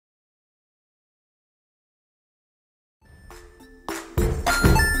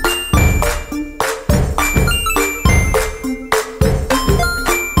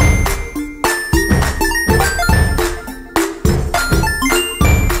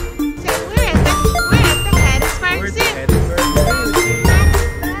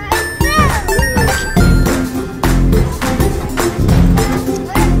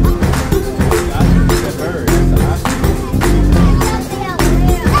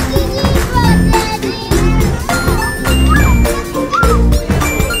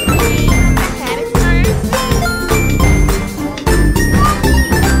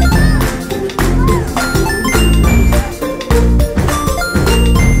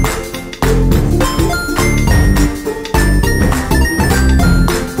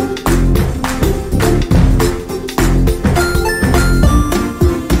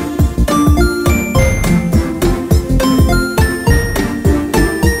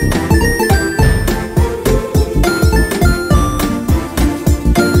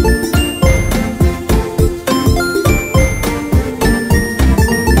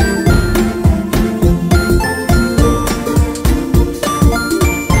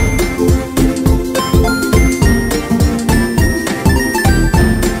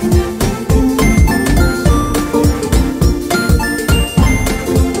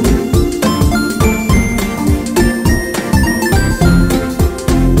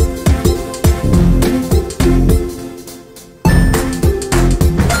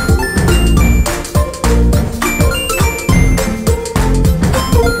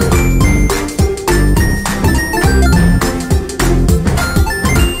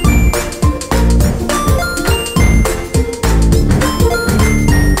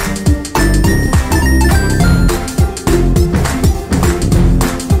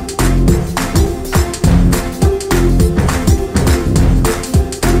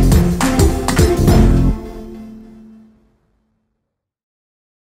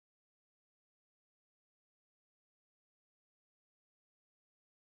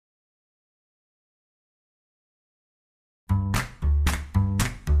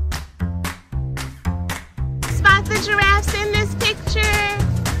giraffes in this picture?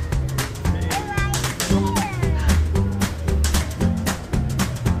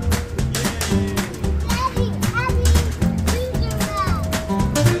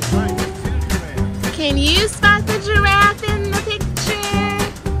 Can you spot the giraffe in the picture?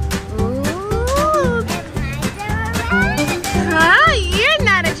 Ooh. Huh? You're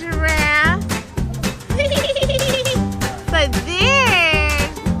not a giraffe. But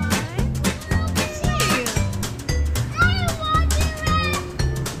there's one,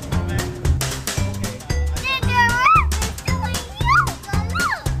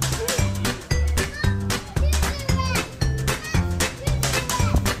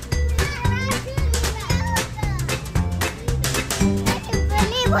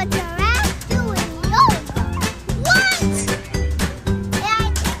 What giraffe doing yoga? what? Yeah,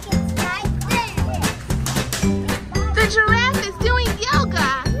 I think it's like this. The giraffe is doing yoga.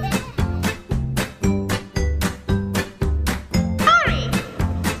 Ari,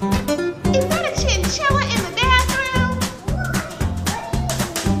 is that a chinchilla in the bathroom?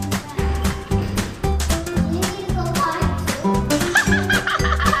 You need to go watch.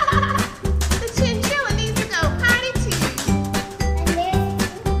 The chinchilla needs to go potty too. And there's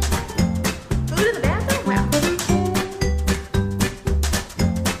Food in the bathroom? Well,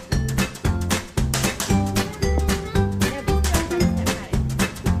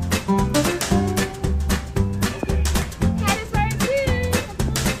 Hattiesburg too.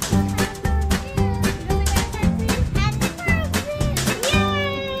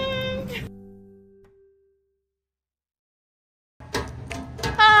 Yay!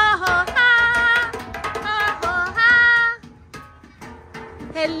 Ho ho ha, ho ho ha.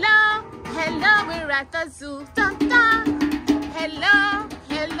 Hello, hello, we're at the zoo. Da, da. Hello,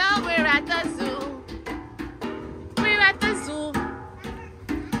 hello, we're at the zoo. We're at the zoo.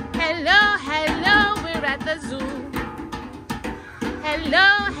 Hello, hello, we're at the zoo. Hello,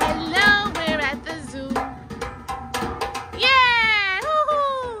 hello, we're at the zoo. Yeah!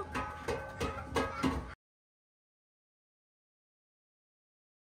 Woohoo!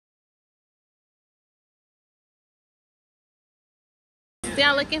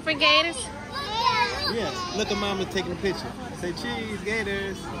 Still looking for gators? Yes, look at Mama taking a picture. Say cheese,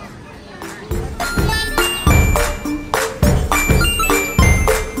 gators.